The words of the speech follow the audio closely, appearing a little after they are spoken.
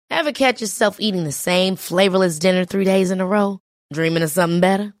Ever catch yourself eating the same flavorless dinner 3 days in a row? Dreaming of something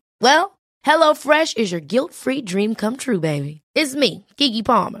better? Well, HelloFresh is your guilt-free dream come true, baby. It's me, Keke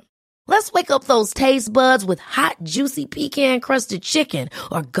Palmer. Let's wake up those taste buds with hot, juicy pecan-crusted chicken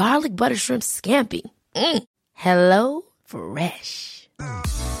or garlic butter shrimp scampi. Hello Fresh.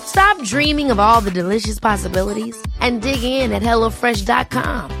 Stop dreaming of all the delicious possibilities and dig in at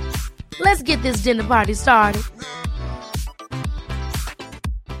HelloFresh.com. Let's get this dinner party started.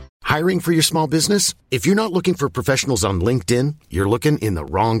 Hiring for your small business? If you're not looking for professionals on LinkedIn, you're looking in the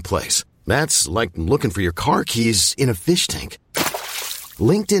wrong place. That's like looking for your car keys in a fish tank.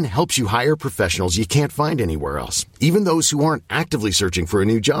 LinkedIn helps you hire professionals you can't find anywhere else, even those who aren't actively searching for a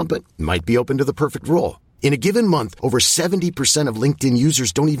new job but might be open to the perfect role. In a given month, over 70% of LinkedIn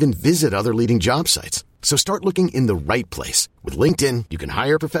users don't even visit other leading job sites. So start looking in the right place. With LinkedIn, you can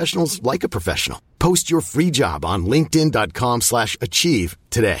hire professionals like a professional. Post your free job on linkedin.com/achieve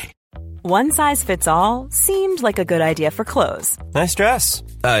today. One size fits all seemed like a good idea for clothes. Nice dress.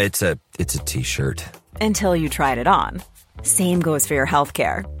 It's a t-shirt. Until you tried it on. Same goes for your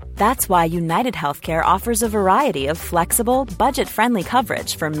healthcare. That's why United Healthcare offers a variety of flexible, budget-friendly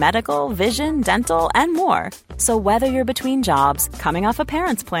coverage for medical, vision, dental, and more. So whether you're between jobs, coming off a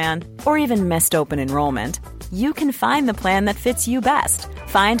parent's plan, or even missed open enrollment, you can find the plan that fits you best.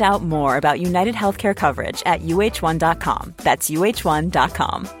 Find out more about United Healthcare coverage at uh1.com. That's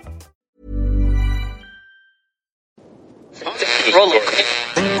uh1.com. Roll it.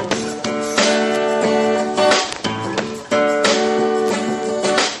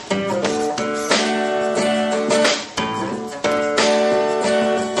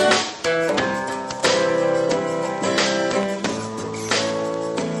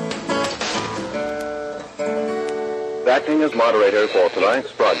 Acting as moderator for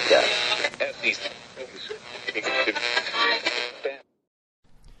tonight's broadcast.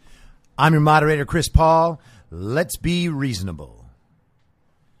 I'm your moderator, Chris Paul. Let's be reasonable.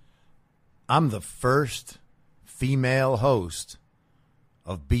 I'm the first female host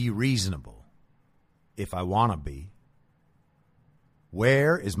of Be Reasonable, if I want to be.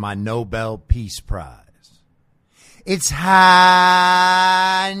 Where is my Nobel Peace Prize? It's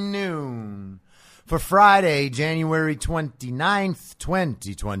high noon for Friday, January 29th,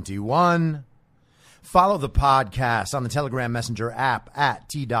 2021. Follow the podcast on the Telegram Messenger app at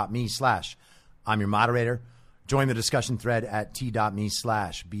t.me/I'm your moderator. Join the discussion thread at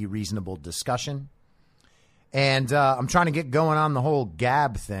t.me/be reasonable discussion. And I'm trying to get going on the whole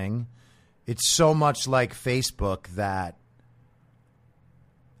Gab thing. It's so much like Facebook that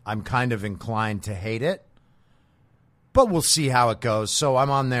I'm kind of inclined to hate it. But we'll see how it goes. So I'm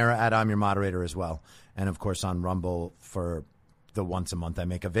on there at I'm your moderator as well. And, of course, on Rumble for the once a month I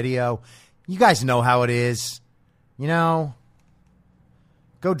make a video. You guys know how it is. You know,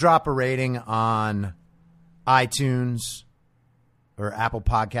 go drop a rating on iTunes or Apple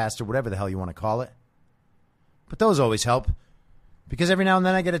Podcast or whatever the hell you want to call it. But those always help because every now and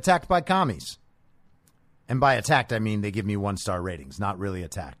then I get attacked by commies. And by attacked, I mean they give me 1-star ratings, not really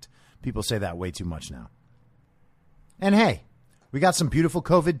attacked. People say that way too much now. And hey, we got some beautiful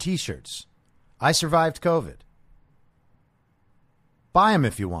COVID t-shirts. I survived COVID. Buy them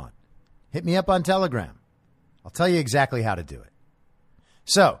if you want. Hit me up on Telegram. I'll tell you exactly how to do it.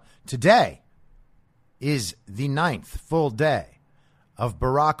 So, today is the 9th full day of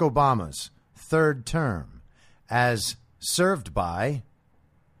Barack Obama's third term as served by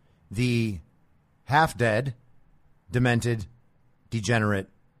the half-dead, demented, degenerate,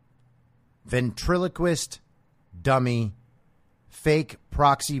 ventriloquist, dummy, fake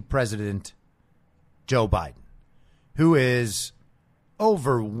proxy president, Joe Biden, who is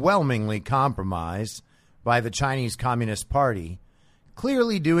overwhelmingly compromised by the Chinese Communist Party,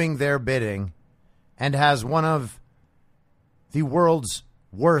 clearly doing their bidding, and has one of the world's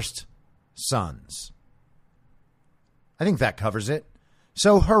worst sons. I think that covers it.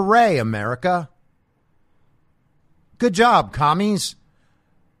 So hooray, America. Good job, commies.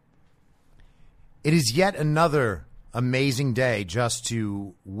 It is yet another amazing day just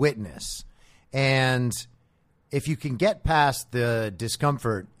to witness. And if you can get past the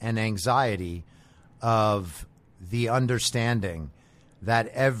discomfort and anxiety of the understanding that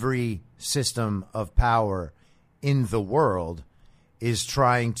every system of power in the world is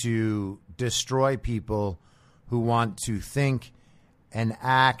trying to destroy people who want to think and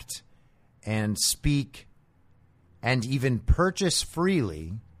act and speak and even purchase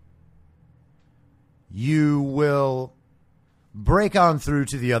freely, you will break on through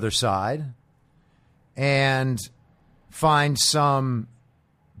to the other side and find some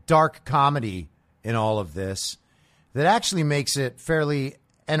dark comedy in all of this that actually makes it fairly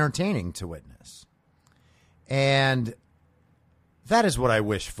entertaining to witness. And that is what I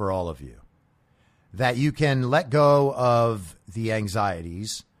wish for all of you, that you can let go of the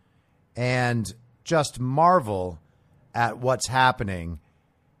anxieties and just marvel at what's happening,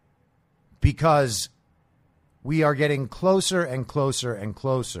 because we are getting closer and closer and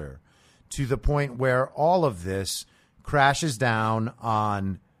closer to the point where all of this crashes down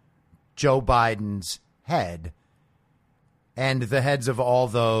on Joe Biden's head and the heads of all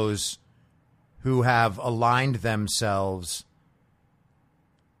those who have aligned themselves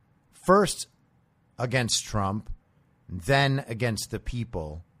first against Trump, then against the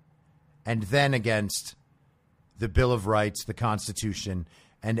people, and then against the Bill of Rights, the Constitution,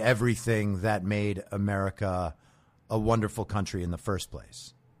 and everything that made America a wonderful country in the first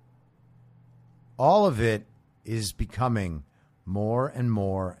place. All of it is becoming more and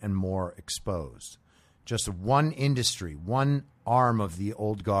more and more exposed. Just one industry, one arm of the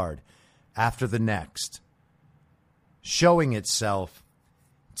old guard after the next, showing itself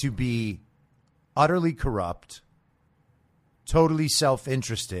to be utterly corrupt, totally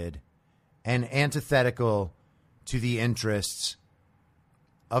self-interested, and antithetical to the interests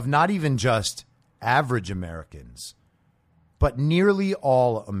of not even just average Americans, but nearly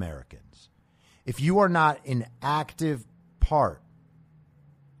all Americans. If you are not an active part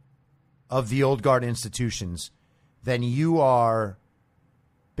of the old guard institutions, then you are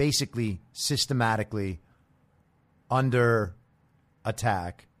basically systematically under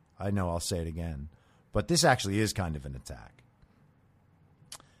attack. I know I'll say it again, but this actually is kind of an attack.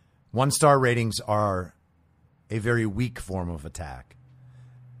 1-star ratings are a very weak form of attack.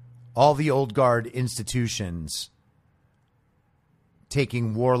 All the old guard institutions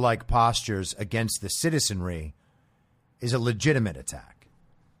taking warlike postures against the citizenry is a legitimate attack.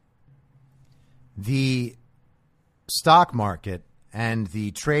 The stock market and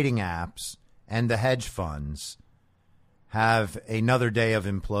the trading apps and the hedge funds have another day of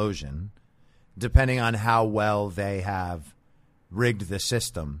implosion, depending on how well they have rigged the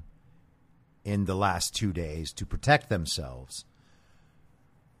system in the last 2 days to protect themselves.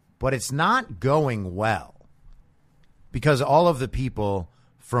 But it's not going well, because all of the people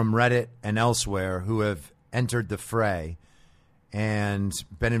from Reddit and elsewhere who have entered the fray and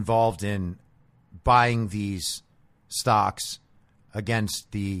been involved in buying these stocks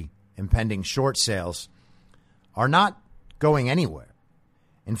against the impending short sales are not going anywhere.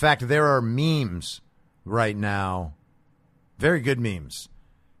 In fact, there are memes right now, very good memes.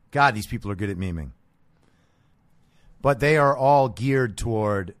 God, these people are good at memeing. But they are all geared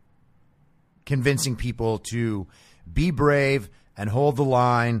toward convincing people to be brave and hold the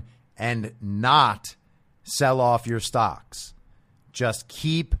line and not sell off your stocks. Just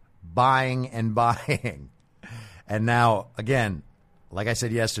keep buying and buying. And now, again, like I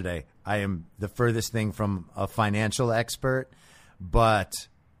said yesterday, I am the furthest thing from a financial expert, but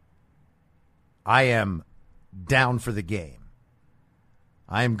I am down for the game.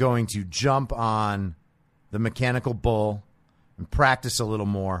 I am going to jump on the mechanical bull and practice a little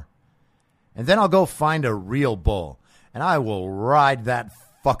more. And then I'll go find a real bull, and I will ride that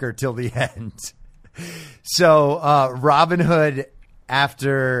fucker till the end. So Robinhood,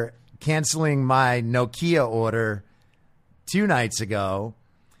 after canceling my Nokia order 2 nights ago,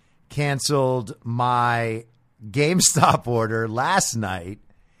 canceled my GameStop order last night.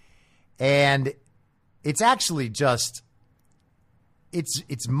 And it's actually just,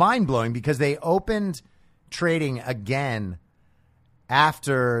 it's mind-blowing, because they opened trading again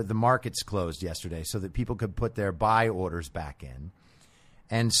after the markets closed yesterday so that people could put their buy orders back in.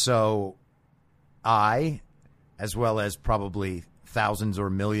 And so I, as well as probably thousands or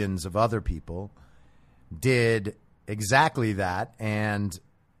millions of other people, did exactly that and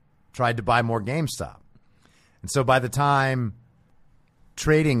tried to buy more GameStop. And so by the time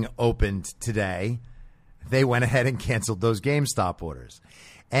trading opened today, they went ahead and canceled those GameStop orders.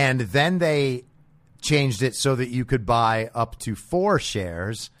 And then they changed it so that you could buy up to 4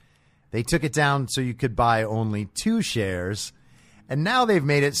 shares. They took it down so you could buy only 2 shares. And now they've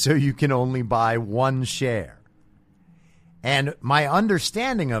made it so you can only buy 1 share. And my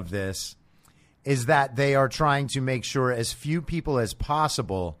understanding of this is that they are trying to make sure as few people as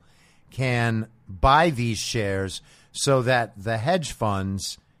possible can buy these shares so that the hedge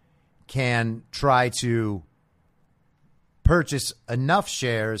funds can try to purchase enough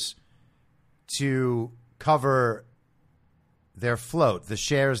shares to cover their float, the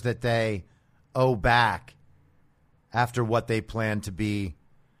shares that they owe back after what they plan to be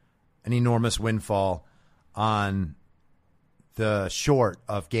an enormous windfall on the short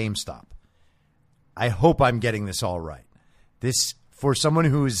of GameStop. I hope I'm getting this all right. This for someone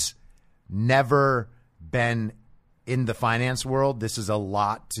who's never been in the finance world, this is a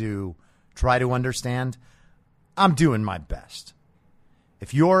lot to try to understand. I'm doing my best.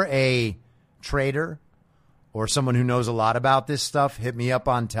 If you're a trader or someone who knows a lot about this stuff, hit me up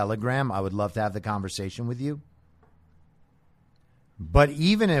on Telegram. I would love to have the conversation with you. But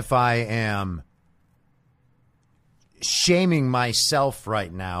even if I am shaming myself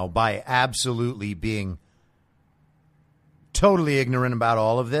right now by absolutely being totally ignorant about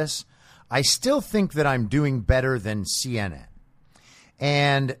all of this, I still think that I'm doing better than CNN.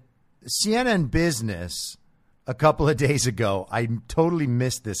 And CNN Business, a couple of days ago, I totally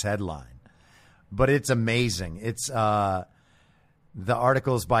missed this headline, but it's amazing. It's the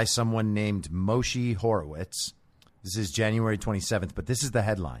article's by someone named Moshe Horowitz. This is January 27th, but this is the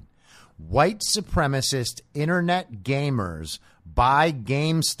headline. White supremacist internet gamers buy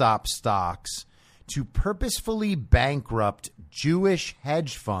GameStop stocks to purposefully bankrupt Jewish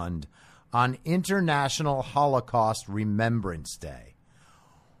hedge fund on International Holocaust Remembrance Day.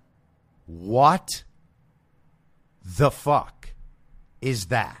 What the fuck is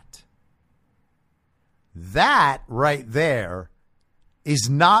that? That right there is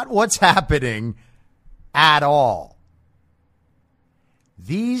not what's happening at all.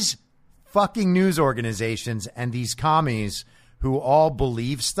 These fucking news organizations and these commies who all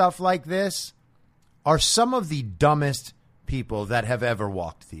believe stuff like this are some of the dumbest people that have ever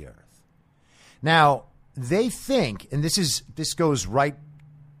walked the earth. Now, they think, and this goes right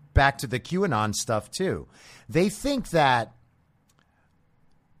back to the QAnon stuff too. They think that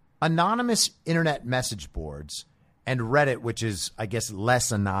anonymous internet message boards and Reddit, which is, I guess,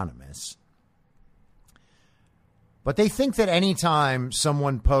 less anonymous, but they think that anytime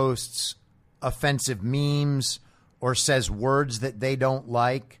someone posts offensive memes or says words that they don't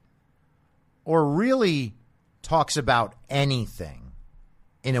like or really talks about anything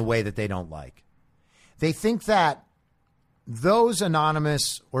in a way that they don't like, they think that those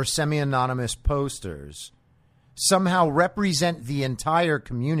anonymous or semi-anonymous posters somehow represent the entire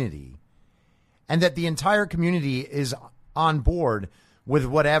community and that the entire community is on board with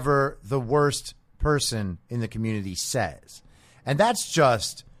whatever the worst person in the community says. And that's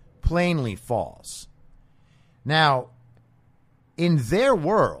just plainly false. Now, in their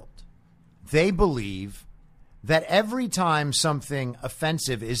world, they believe that every time something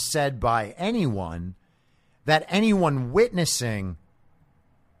offensive is said by anyone, that anyone witnessing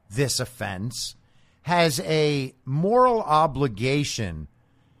this offense has a moral obligation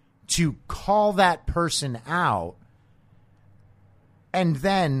to call that person out and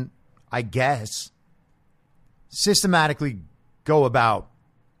then, I guess, systematically go about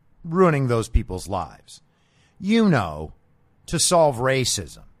ruining those people's lives, to solve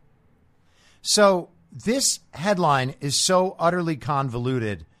racism. So this headline is so utterly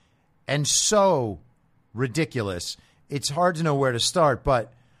convoluted and so ridiculous, it's hard to know where to start,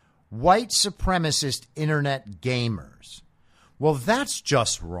 but white supremacist internet gamers. Well, that's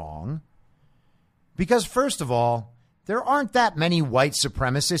just wrong. Because first of all, there aren't that many white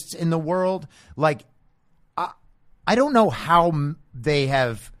supremacists in the world. Like, I don't know how they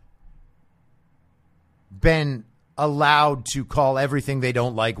have been allowed to call everything they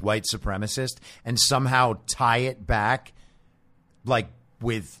don't like white supremacist and somehow tie it back, like,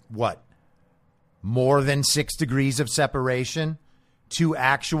 with what? More than 6 degrees of separation to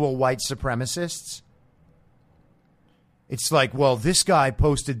actual white supremacists. It's like, well, this guy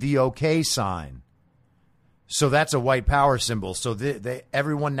posted the OK sign, so that's a white power symbol. So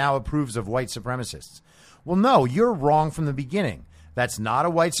everyone now approves of white supremacists. Well, no, you're wrong from the beginning. That's not a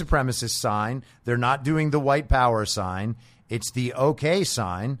white supremacist sign. They're not doing the white power sign. It's the OK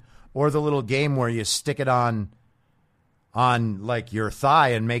sign, or the little game where you stick it on like your thigh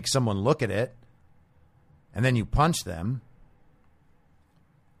and make someone look at it, and then you punch them.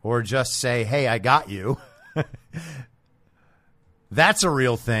 Or just say, hey, I got you. That's a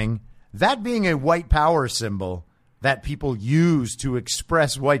real thing. That being a white power symbol that people use to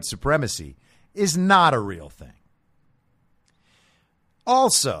express white supremacy is not a real thing.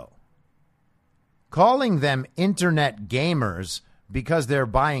 Also, calling them internet gamers because they're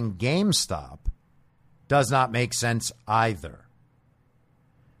buying GameStop does not make sense either.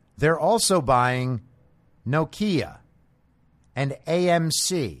 They're also buying Nokia and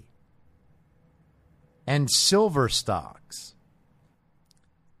AMC and Silver stocks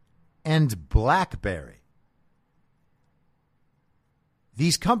and BlackBerry.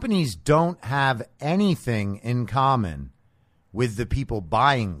 These companies don't have anything in common with the people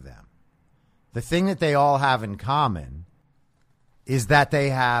buying them. The thing that they all have in common is that they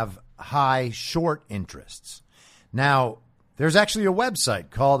have high short interests. Now, There's actually a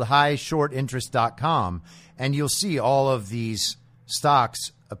website called highshortinterest.com, and you'll see all of these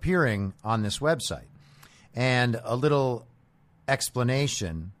stocks appearing on this website. And a little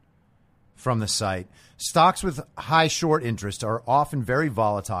explanation from the site. Stocks with high short interest are often very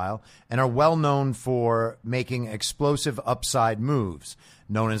volatile and are well known for making explosive upside moves,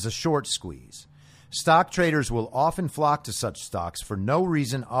 known as a short squeeze. Stock traders will often flock to such stocks for no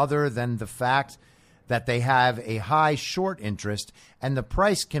reason other than the fact that they have a high short interest and the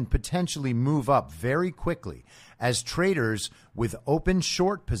price can potentially move up very quickly as traders with open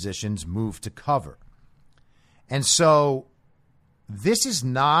short positions move to cover. And so this is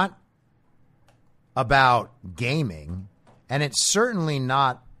not about gaming, and it's certainly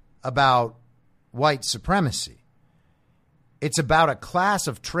not about white supremacy. It's about a class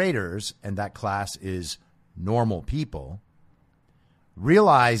of traders, and that class is normal people,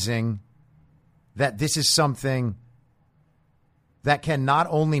 realizing that this is something that can not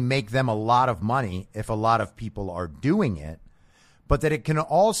only make them a lot of money if a lot of people are doing it, but that it can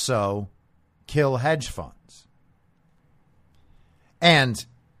also kill hedge funds. And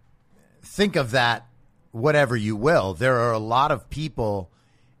think of that whatever you will. There are a lot of people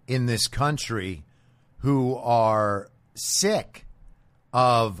in this country who are sick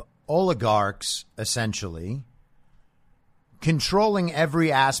of oligarchs, essentially, controlling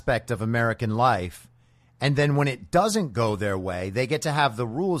every aspect of American life. And then when it doesn't go their way, they get to have the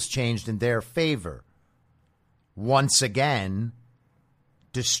rules changed in their favor. Once again,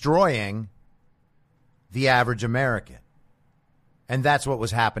 destroying the average American. And that's what was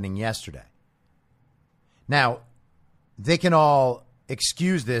happening yesterday. Now, they can all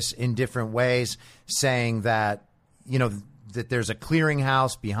excuse this in different ways, saying that, that there's a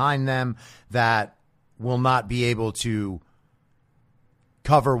clearinghouse behind them that will not be able to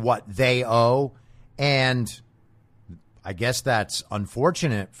cover what they owe. And I guess that's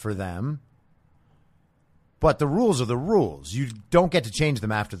unfortunate for them. But the rules are the rules. You don't get to change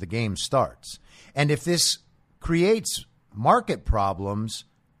them after the game starts. And if this creates market problems,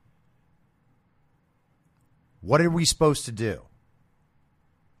 what are we supposed to do?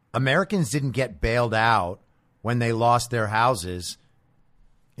 Americans didn't get bailed out when they lost their houses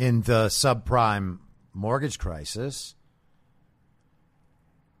in the subprime mortgage crisis.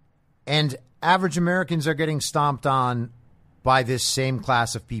 And average Americans are getting stomped on by this same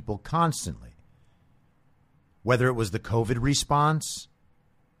class of people constantly. Whether it was the COVID response,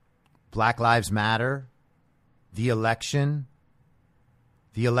 Black Lives Matter, the election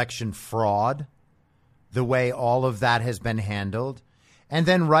fraud, the way all of that has been handled, and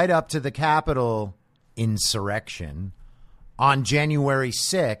then right up to the Capitol insurrection on January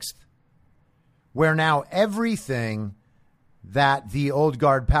 6th, where now everything that the old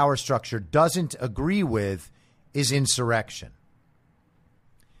guard power structure doesn't agree with is insurrection.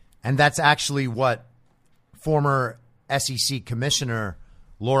 And that's actually what former SEC Commissioner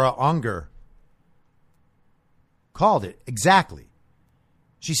Laura Unger called it. Exactly.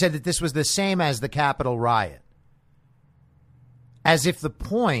 She said that this was the same as the Capitol riot. As if the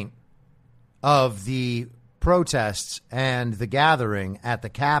point of the protests and the gathering at the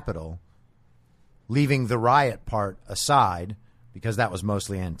Capitol, leaving the riot part aside, because that was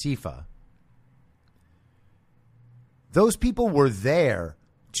mostly Antifa, those people were there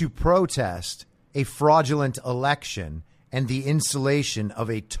to protest a fraudulent election and the installation of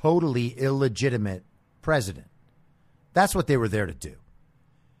a totally illegitimate president. That's what they were there to do.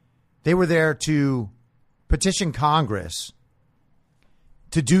 They were there to petition Congress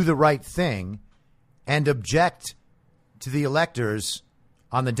to do the right thing and object to the electors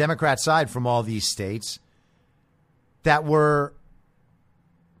on the Democrat side from all these states that were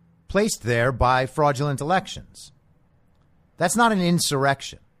placed there by fraudulent elections. That's not an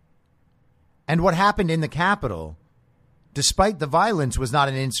insurrection. And what happened in the Capitol, despite the violence, was not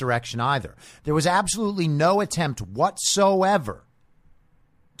an insurrection either. There was absolutely no attempt whatsoever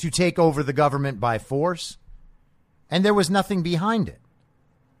to take over the government by force, and there was nothing behind it.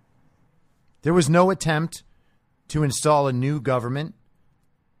 There was no attempt to install a new government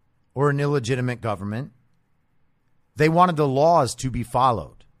or an illegitimate government. They wanted the laws to be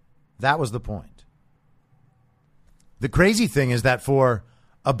followed. That was the point. The crazy thing is that for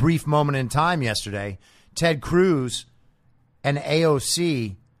a brief moment in time yesterday, Ted Cruz and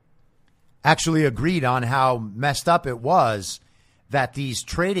AOC actually agreed on how messed up it was that these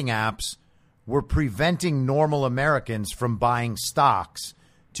trading apps were preventing normal Americans from buying stocks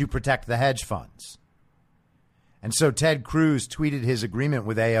to protect the hedge funds. And so Ted Cruz tweeted his agreement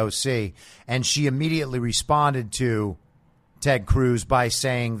with AOC, and she immediately responded to Ted Cruz by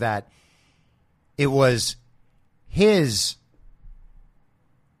saying that it was his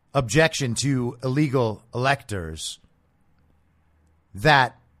objection to illegal electors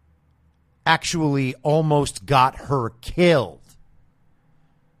that actually almost got her killed.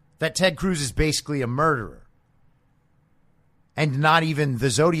 That Ted Cruz is basically a murderer and not even the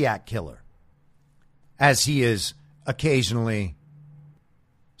Zodiac killer, as he is occasionally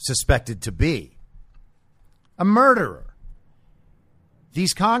suspected to be. A murderer.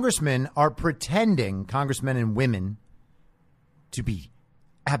 These congressmen are pretending, congressmen and women, to be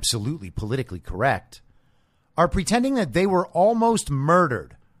absolutely politically correct, are pretending that they were almost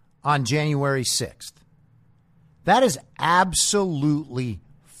murdered on January 6th. That is absolutely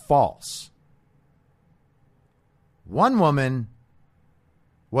false. One woman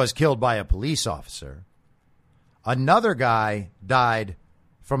was killed by a police officer. Another guy died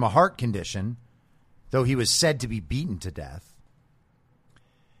from a heart condition, though he was said to be beaten to death.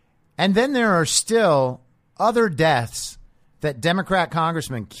 And then there are still other deaths that Democrat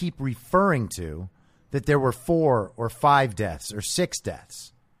congressmen keep referring to, that there were 4 or 5 deaths or 6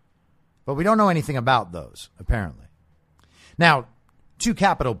 deaths. But we don't know anything about those, apparently. Now, 2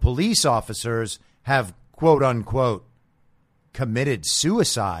 Capitol Police officers have, quote unquote, committed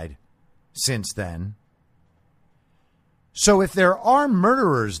suicide since then. So if there are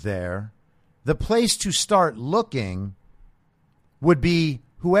murderers there, the place to start looking would be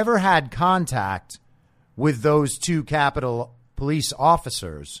whoever had contact with those 2 Capitol Police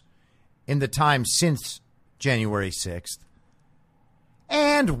officers in the time since January 6th,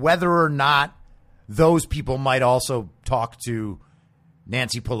 and whether or not those people might also talk to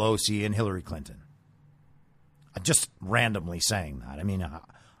Nancy Pelosi and Hillary Clinton. I'm just randomly saying that. I mean,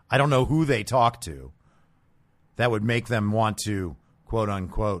 I don't know who they talk to that would make them want to, quote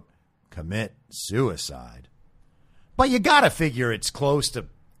unquote, commit suicide. But you got to figure it's close to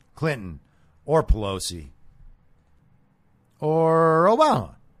Clinton or Pelosi or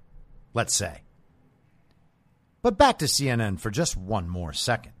Obama, let's say. But back to CNN for just one more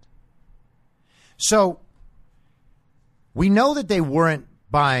second. So we know that they weren't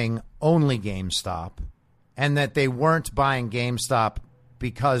buying only GameStop and that they weren't buying GameStop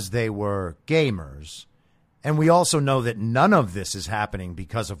because they were gamers. And we also know that none of this is happening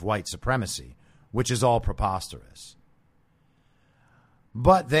because of white supremacy, which is all preposterous.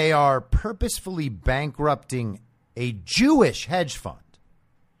 But they are purposefully bankrupting a Jewish hedge fund.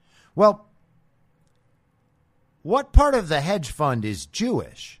 Well, what part of the hedge fund is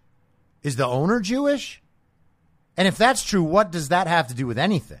Jewish? Is the owner Jewish? And if that's true, what does that have to do with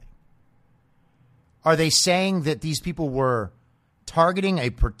anything? Are they saying that these people were targeting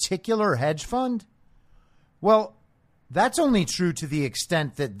a particular hedge fund? Well, that's only true to the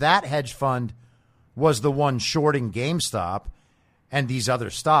extent that that hedge fund was the one shorting GameStop and these other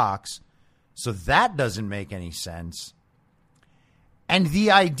stocks. So that doesn't make any sense. And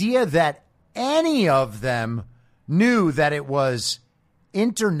the idea that any of them knew that it was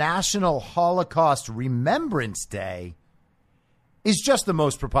International Holocaust Remembrance Day is just the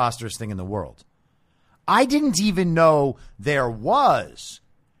most preposterous thing in the world. I didn't even know there was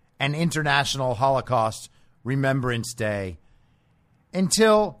an International Holocaust Remembrance Day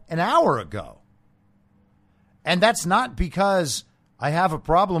until an hour ago. And that's not because I have a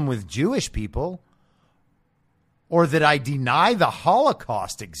problem with Jewish people or that I deny the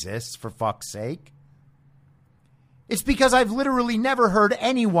Holocaust exists, for fuck's sake. It's because I've literally never heard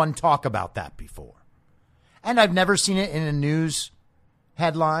anyone talk about that before. And I've never seen it in a news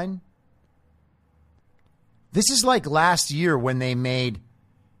headline. This is like last year when they made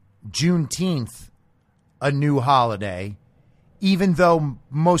Juneteenth a new holiday, even though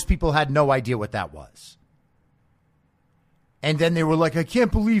most people had no idea what that was. And then they were like, I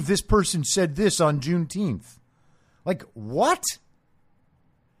can't believe this person said this on Juneteenth. Like, what?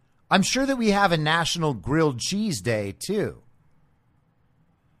 I'm sure that we have a National Grilled Cheese Day, too.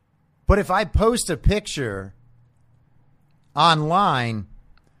 But if I post a picture online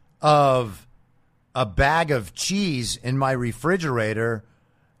of a bag of cheese in my refrigerator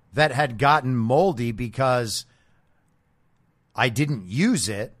that had gotten moldy because I didn't use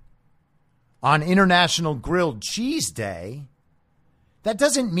it on International Grilled Cheese Day, that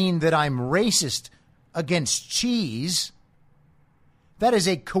doesn't mean that I'm racist against cheese. That is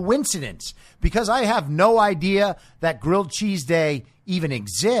a coincidence because I have no idea that Grilled Cheese Day even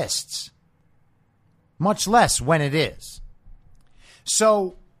exists, much less when it is.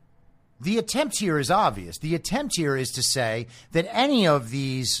 So the attempt here is obvious. The attempt here is to say that any of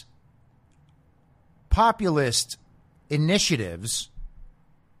these populist initiatives,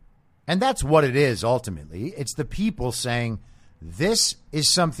 and that's what it is ultimately, it's the people saying this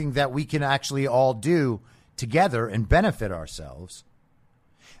is something that we can actually all do together and benefit ourselves.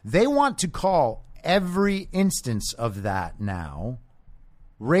 They want to call every instance of that now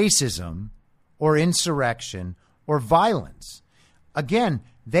racism or insurrection or violence. Again,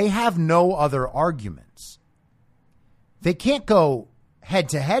 they have no other arguments. They can't go head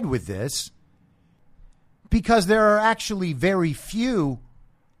to head with this because there are actually very few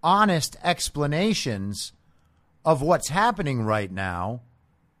honest explanations of what's happening right now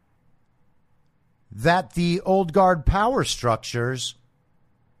that the old guard power structures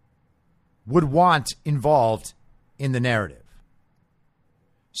would want involved in the narrative.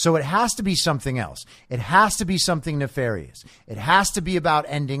 So it has to be something else. It has to be something nefarious. It has to be about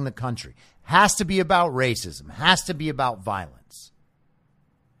ending the country. It has to be about racism. It has to be about violence.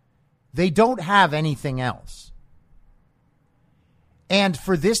 They don't have anything else. And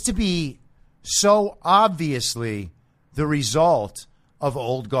for this to be so obviously the result of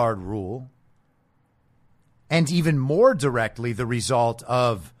old guard rule, and even more directly the result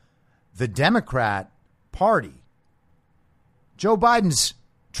of the Democrat Party, Joe Biden's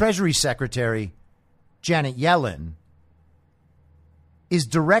Treasury Secretary, Janet Yellen, is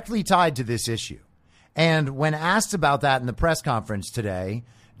directly tied to this issue. And when asked about that in the press conference today,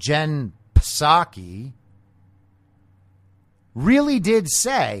 Jen Psaki really did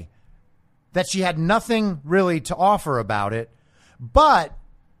say that she had nothing really to offer about it, but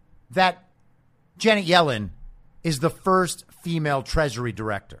that Janet Yellen is the first female Treasury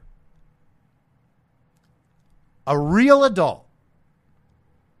director. A real adult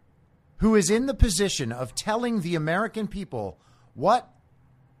who is in the position of telling the American people what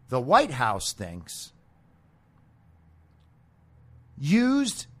the White House thinks,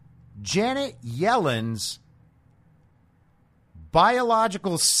 used Janet Yellen's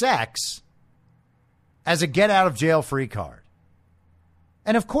biological sex as a get-out-of-jail-free card.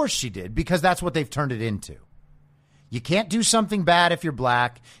 And of course she did, because that's what they've turned it into. You can't do something bad if you're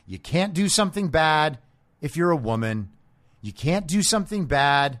black. You can't do something bad if you're a woman. You can't do something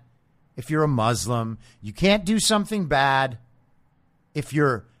bad if you're a Muslim. You can't do something bad if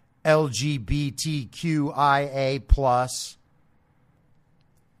you're LGBTQIA+.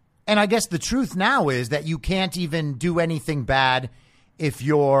 And I guess the truth now is that you can't even do anything bad if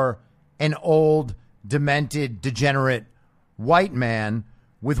you're an old, demented, degenerate white man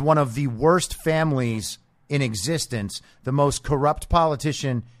with one of the worst families in existence, the most corrupt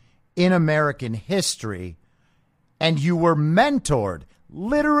politician in American history, and you were mentored,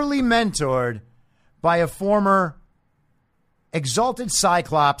 literally mentored, by a former exalted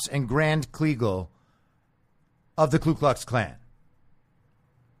Cyclops and Grand Kleagle of the Ku Klux Klan.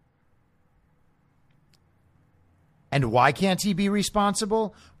 And why can't he be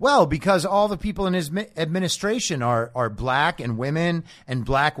responsible? Well, because all the people in his administration are black and women and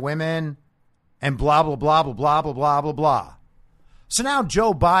black women and blah, blah, blah, blah, blah, blah, blah, blah, blah. So now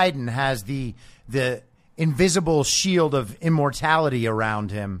Joe Biden has the invisible shield of immortality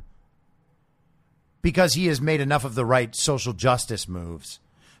around him because he has made enough of the right social justice moves.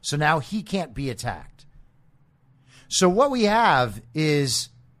 So now he can't be attacked. So what we have is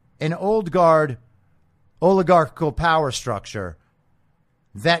an old guard oligarchical power structure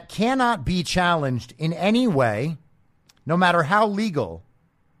that cannot be challenged in any way, no matter how legal,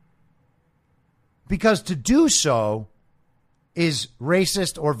 because to do so is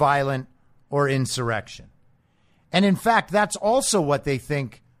racist or violent or insurrection. And in fact, that's also what they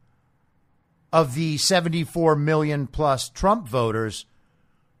think of the 74 million plus Trump voters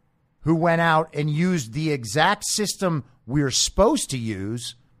who went out and used the exact system we're supposed to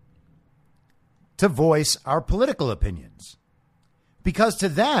use to voice our political opinions. Because to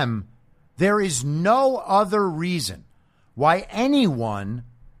them, there is no other reason why anyone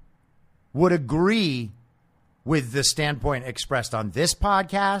would agree with the standpoint expressed on this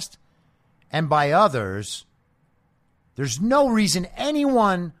podcast and by others. There's no reason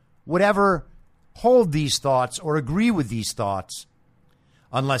anyone would ever hold these thoughts or agree with these thoughts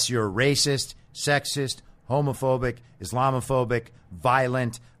unless you're a racist, sexist, homophobic, Islamophobic,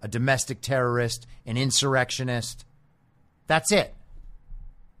 violent, a domestic terrorist, an insurrectionist. That's it.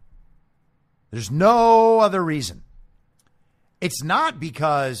 There's no other reason. It's not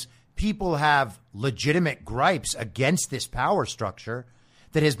because people have legitimate gripes against this power structure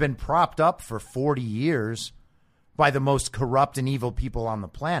that has been propped up for 40 years by the most corrupt and evil people on the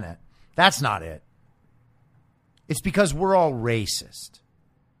planet. That's not it. It's because we're all racist.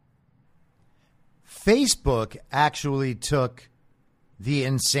 Facebook actually took the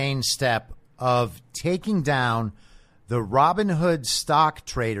insane step of taking down the Robinhood stock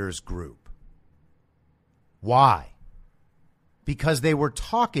traders group. Why? Because they were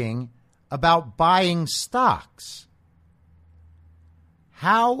talking about buying stocks.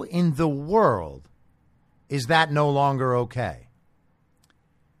 How in the world is that no longer okay?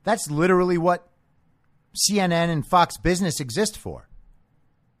 That's literally what CNN and Fox Business exist for.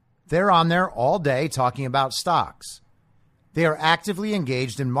 They're on there all day talking about stocks. They are actively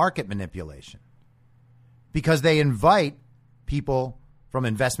engaged in market manipulation because they invite people from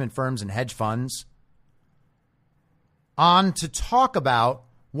investment firms and hedge funds on to talk about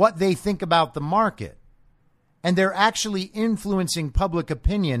what they think about the market. And they're actually influencing public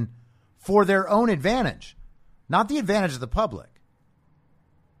opinion for their own advantage, not the advantage of the public,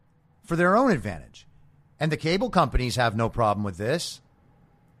 for their own advantage. And the cable companies have no problem with this.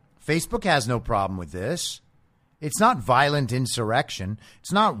 Facebook has no problem with this. It's not violent insurrection.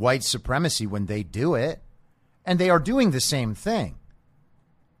 It's not white supremacy when they do it. And they are doing the same thing.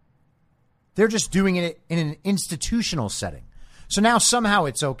 They're just doing it in an institutional setting. So now somehow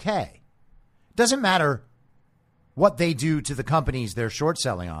it's okay. Doesn't matter what they do to the companies they're short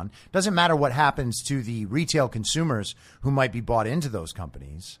selling on. Doesn't matter what happens to the retail consumers who might be bought into those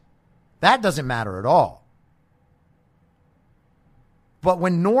companies. That doesn't matter at all. But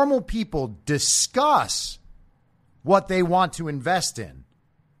when normal people discuss what they want to invest in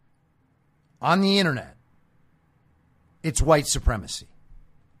on the internet, it's white supremacy.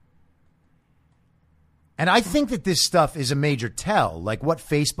 And I think that this stuff is a major tell. Like what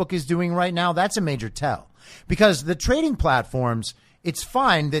Facebook is doing right now, that's a major tell. Because the trading platforms, it's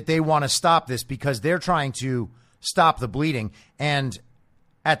fine that they want to stop this because they're trying to stop the bleeding. And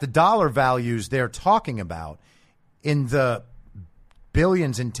at the dollar values they're talking about in the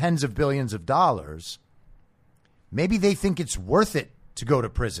billions and tens of billions of dollars, maybe they think it's worth it to go to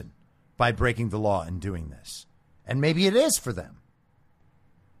prison by breaking the law and doing this. And maybe it is for them.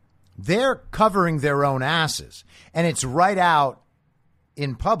 They're covering their own asses. And it's right out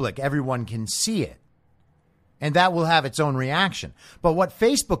in public. Everyone can see it. And that will have its own reaction. But what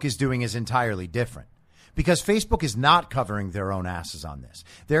Facebook is doing is entirely different. Because Facebook is not covering their own asses on this.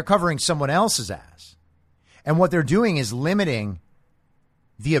 They're covering someone else's ass. And what they're doing is limiting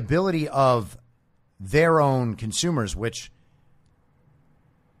the ability of their own consumers, which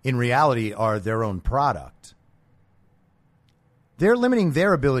in reality are their own product. They're limiting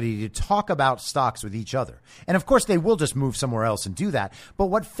their ability to talk about stocks with each other. And of course, they will just move somewhere else and do that. But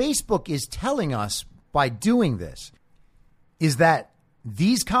what Facebook is telling us by doing this is that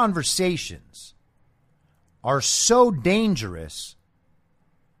these conversations are so dangerous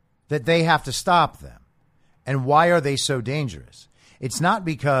that they have to stop them. And why are they so dangerous? It's not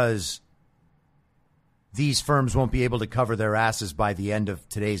because these firms won't be able to cover their asses by the end of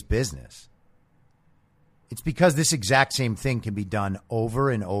today's business. It's because this exact same thing can be done over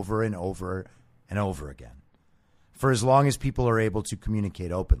and over and over and over again for as long as people are able to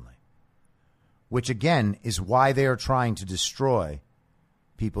communicate openly, which again is why they are trying to destroy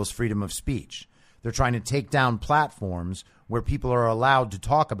people's freedom of speech. They're trying to take down platforms where people are allowed to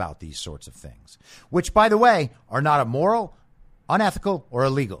talk about these sorts of things, which, by the way, are not immoral, unethical, or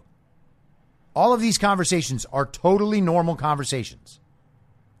illegal. All of these conversations are totally normal conversations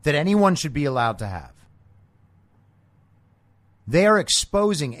that anyone should be allowed to have. They are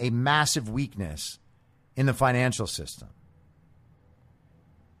exposing a massive weakness in the financial system.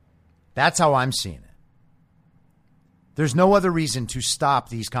 That's how I'm seeing it. There's no other reason to stop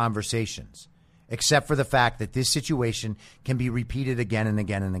these conversations except for the fact that this situation can be repeated again and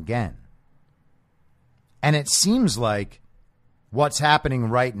again and again. And it seems like what's happening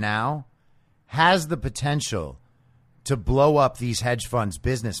right now has the potential to blow up these hedge funds'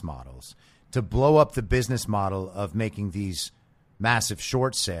 business models, to blow up the business model of making these massive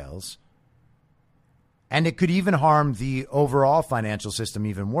short sales. And it could even harm the overall financial system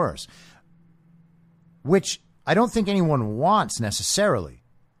even worse, which I don't think anyone wants necessarily.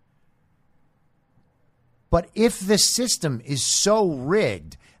 But if the system is so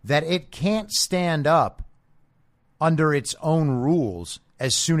rigged that it can't stand up under its own rules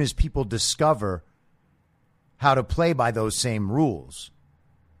as soon as people discover how to play by those same rules,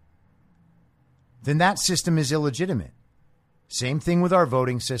 then that system is illegitimate. Same thing with our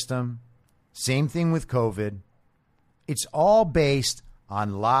voting system. Same thing with COVID. It's all based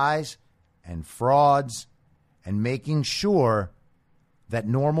on lies and frauds and making sure that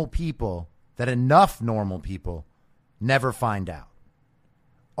normal people, that enough normal people never find out.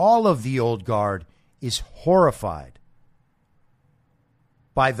 All of the old guard is horrified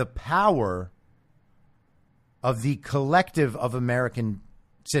by the power of the collective of American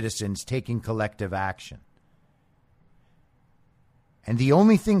citizens taking collective action. And the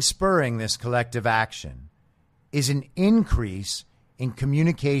only thing spurring this collective action is an increase in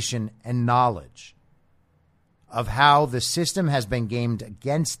communication and knowledge of how the system has been gamed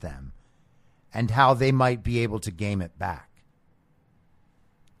against them and how they might be able to game it back.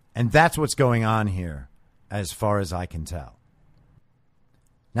 And that's what's going on here, as far as I can tell.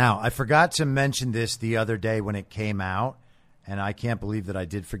 Now, I forgot to mention this the other day when it came out, and I can't believe that I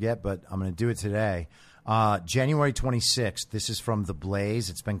did forget, but I'm going to do it today. January 26th, this is from The Blaze.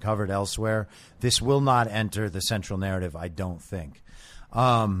 It's been covered elsewhere. This will not enter the central narrative, I don't think.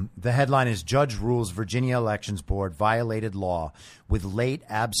 The headline is Judge Rules Virginia Elections Board Violated Law with Late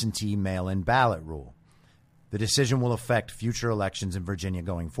Absentee Mail-in Ballot Rule. The decision will affect future elections in Virginia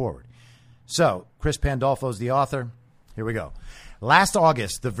going forward. So, Chris Pandolfo is the author. Here we go. Last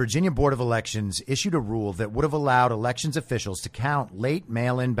August, the Virginia Board of Elections issued a rule that would have allowed elections officials to count late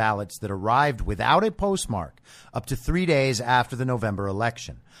mail-in ballots that arrived without a postmark up to 3 days after the November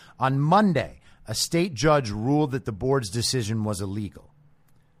election. On Monday, a state judge ruled that the board's decision was illegal.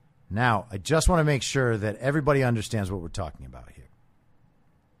 Now, I just want to make sure that everybody understands what we're talking about here.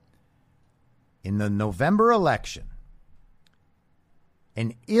 In the November election,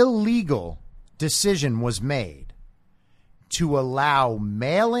 an illegal decision was made to allow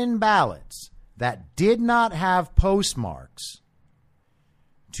mail-in ballots that did not have postmarks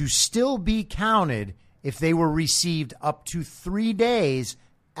to still be counted if they were received up to 3 days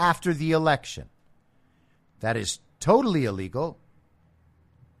after the election. That is totally illegal,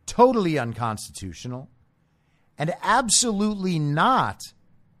 totally unconstitutional, and absolutely not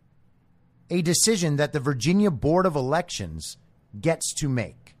a decision that the Virginia Board of Elections gets to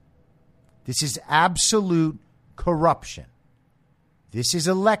make. This is absolute corruption. This is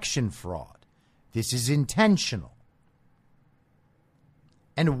election fraud. This is intentional.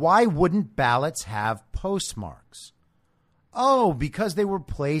 And why wouldn't ballots have postmarks? Oh, because they were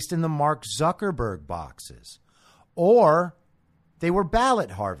placed in the Mark Zuckerberg boxes, or they were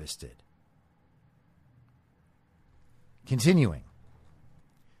ballot harvested. Continuing,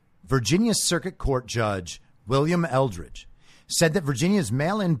 Virginia Circuit Court Judge William Eldridge said that Virginia's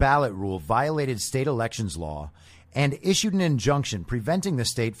mail-in ballot rule violated state elections law and issued an injunction preventing the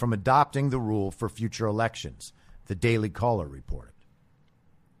state from adopting the rule for future elections, the Daily Caller reported.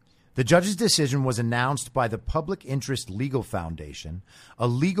 The judge's decision was announced by the Public Interest Legal Foundation, a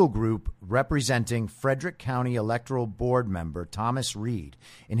legal group representing Frederick County Electoral Board member Thomas Reed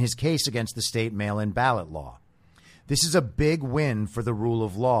in his case against the state mail-in ballot law. This is a big win for the rule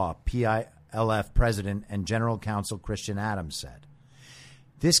of law, PILF President and General Counsel Christian Adams said.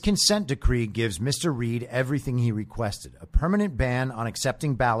 This consent decree gives Mr. Reed everything he requested, a permanent ban on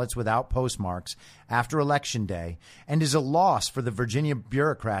accepting ballots without postmarks after Election Day, and is a loss for the Virginia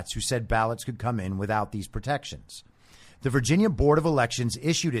bureaucrats who said ballots could come in without these protections. The Virginia Board of Elections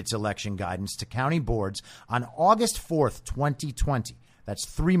issued its election guidance to county boards on August 4th, 2020. That's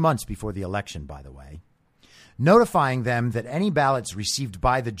 3 months before the election, by the way, notifying them that any ballots received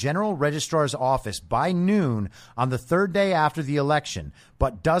by the General Registrar's office by noon on the third day after the election,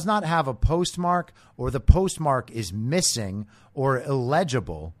 but does not have a postmark or the postmark is missing or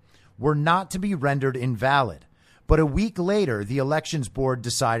illegible, were not to be rendered invalid. But a week later, the Elections Board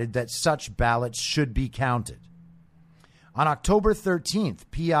decided that such ballots should be counted. On October 13th,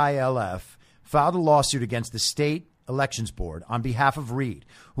 PILF filed a lawsuit against the state Elections Board on behalf of Reed,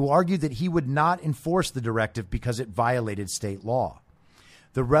 who argued that he would not enforce the directive because it violated state law.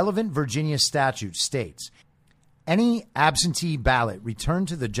 The relevant Virginia statute states, any absentee ballot returned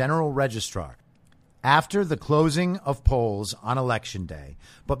to the general registrar after the closing of polls on Election Day,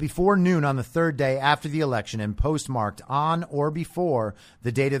 but before noon on the third day after the election and postmarked on or before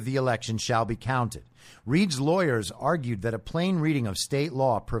the date of the election shall be counted. Reed's lawyers argued that a plain reading of state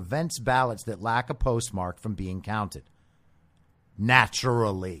law prevents ballots that lack a postmark from being counted.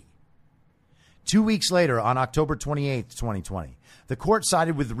 Naturally. 2 weeks later, on October 28, 2020, the court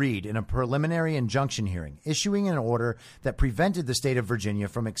sided with Reed in a preliminary injunction hearing, issuing an order that prevented the state of Virginia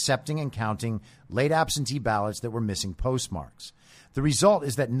from accepting and counting late absentee ballots that were missing postmarks. The result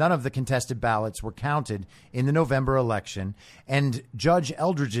is that none of the contested ballots were counted in the November election, and Judge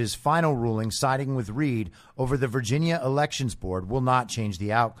Eldridge's final ruling siding with Reed over the Virginia Elections Board will not change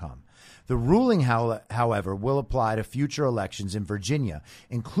the outcome. The ruling, however, will apply to future elections in Virginia,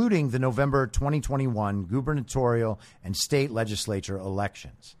 including the November 2021 gubernatorial and state legislature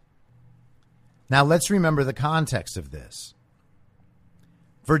elections. Now, let's remember the context of this.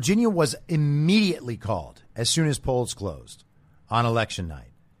 Virginia was immediately called as soon as polls closed on election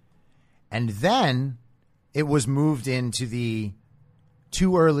night. And then it was moved into the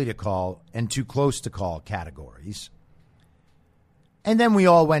too early to call and too close to call categories. And then we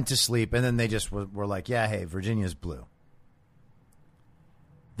all went to sleep, and then they just were like, yeah, hey, Virginia's blue.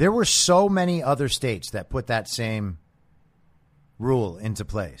 There were so many other states that put that same rule into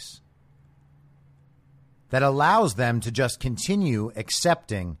place that allows them to just continue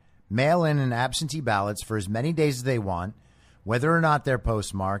accepting mail-in and absentee ballots for as many days as they want, whether or not they're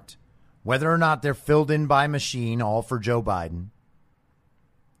postmarked, whether or not they're filled in by machine, all for Joe Biden.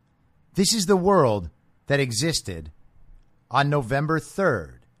 This is the world that existed on November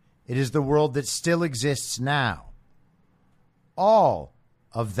 3rd. It is the world that still exists now. All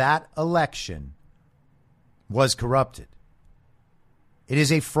of that election was corrupted. It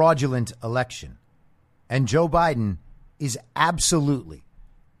is a fraudulent election. And Joe Biden is absolutely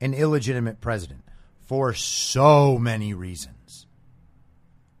an illegitimate president for so many reasons.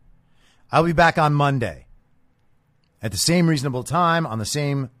 I'll be back on Monday at the same reasonable time on the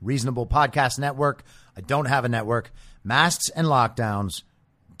same reasonable podcast network. I don't have a network. Masks and lockdowns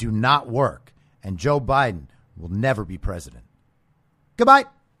do not work, and Joe Biden will never be president. Goodbye.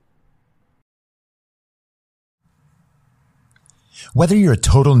 Whether you're a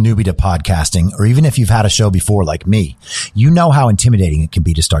total newbie to podcasting or even if you've had a show before like me, you know how intimidating it can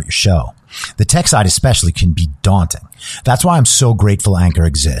be to start your show. The tech side especially can be daunting. That's why I'm so grateful Anchor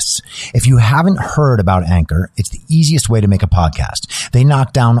exists. If you haven't heard about Anchor, it's the easiest way to make a podcast. They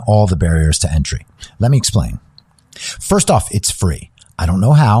knock down all the barriers to entry. Let me explain. First off, it's free. I don't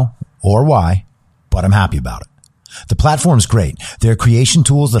know how or why, but I'm happy about it. The platform's great. There are creation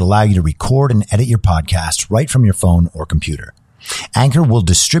tools that allow you to record and edit your podcast right from your phone or computer. Anchor will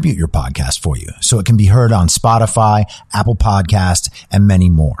distribute your podcast for you so it can be heard on Spotify, Apple Podcasts, and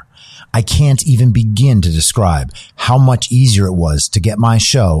many more. I can't even begin to describe how much easier it was to get my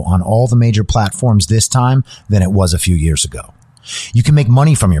show on all the major platforms this time than it was a few years ago. You can make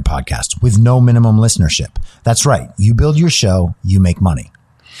money from your podcast with no minimum listenership. That's right. You build your show, you make money.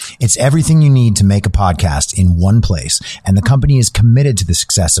 It's everything you need to make a podcast in one place, and the company is committed to the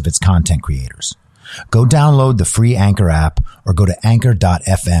success of its content creators. Go download the free Anchor app or go to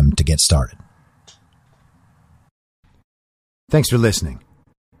anchor.fm to get started. Thanks for listening.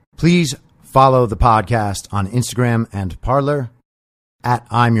 Please follow the podcast on Instagram and Parler at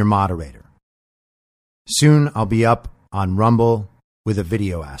I'm Your Moderator. Soon I'll be up on Rumble with a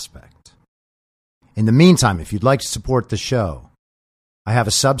video aspect. In the meantime, if you'd like to support the show, I have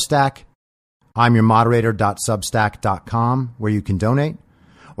a Substack, imyourmoderator.substack.com, where you can donate.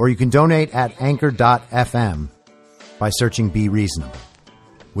 Or you can donate at anchor.fm by searching Be Reasonable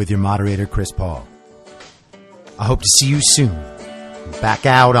with your moderator, Chris Paul. I hope to see you soon. Back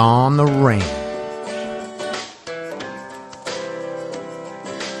out on the range.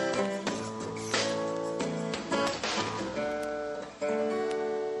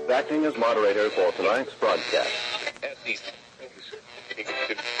 Acting as moderator for tonight's broadcast.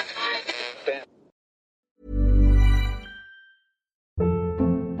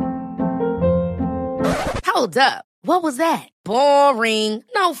 Hold up. What was that? Boring.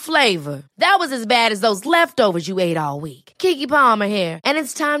 No flavor. That was as bad as those leftovers you ate all week. Keke Palmer here, and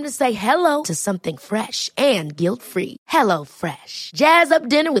it's time to say hello to something fresh and guilt-free. Hello Fresh. Jazz up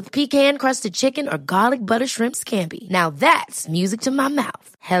dinner with pecan-crusted chicken or garlic butter shrimp scampi. Now that's music to my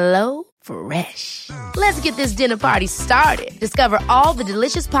mouth. Hello Fresh. Let's get this dinner party started. Discover all the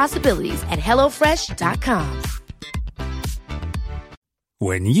delicious possibilities at HelloFresh.com.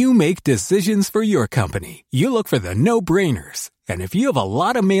 When you make decisions for your company, you look for the no-brainers. And if you have a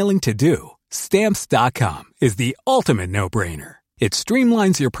lot of mailing to do, Stamps.com is the ultimate no-brainer. It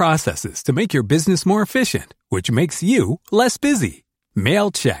streamlines your processes to make your business more efficient, which makes you less busy.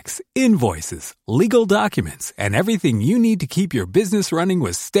 Mail checks, invoices, legal documents, and everything you need to keep your business running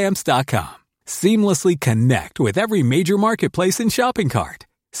with Stamps.com. Seamlessly connect with every major marketplace and shopping cart.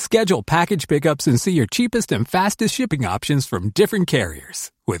 Schedule package pickups and see your cheapest and fastest shipping options from different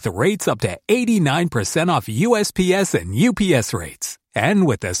carriers. With rates up to 89% off USPS and UPS rates. And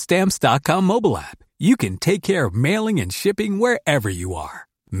with the Stamps.com mobile app, you can take care of mailing and shipping wherever you are.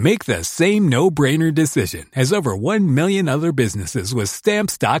 Make the same no-brainer decision as over 1 million other businesses with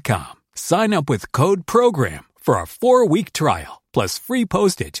Stamps.com. Sign up with code PROGRAM for a 4-week trial, plus free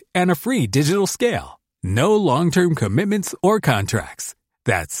postage and a free digital scale. No long-term commitments or contracts.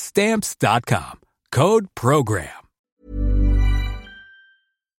 That's Stamps.com. Code PROGRAM.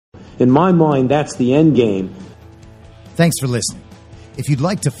 In my mind, that's the end game. Thanks for listening. If you'd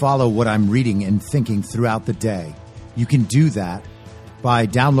like to follow what I'm reading and thinking throughout the day, you can do that by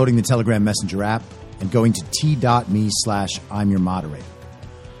downloading the Telegram Messenger app and going to t.me/I'm your moderator.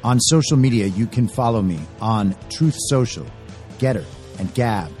 On social media, you can follow me on Truth Social, Getter, and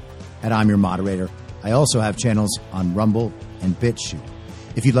Gab at I'm your moderator. I also have channels on Rumble and BitChute.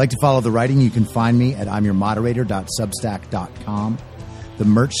 If you'd like to follow the writing, you can find me at imyourmoderator.substack.com. The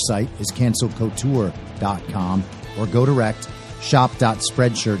merch site is cancelcouture.com or go direct,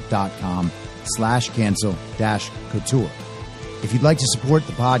 shop.spreadshirt.com/cancel-couture. If you'd like to support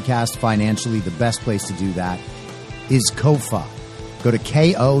the podcast financially, the best place to do that is Ko-Fi. Go to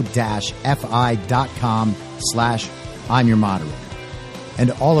ko-fi.com/I'm your moderator. And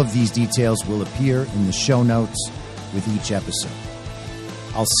all of these details will appear in the show notes with each episode.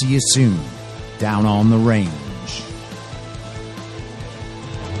 I'll see you soon down on the range.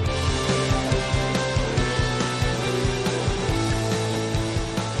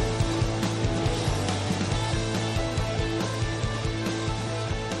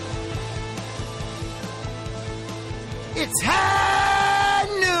 It's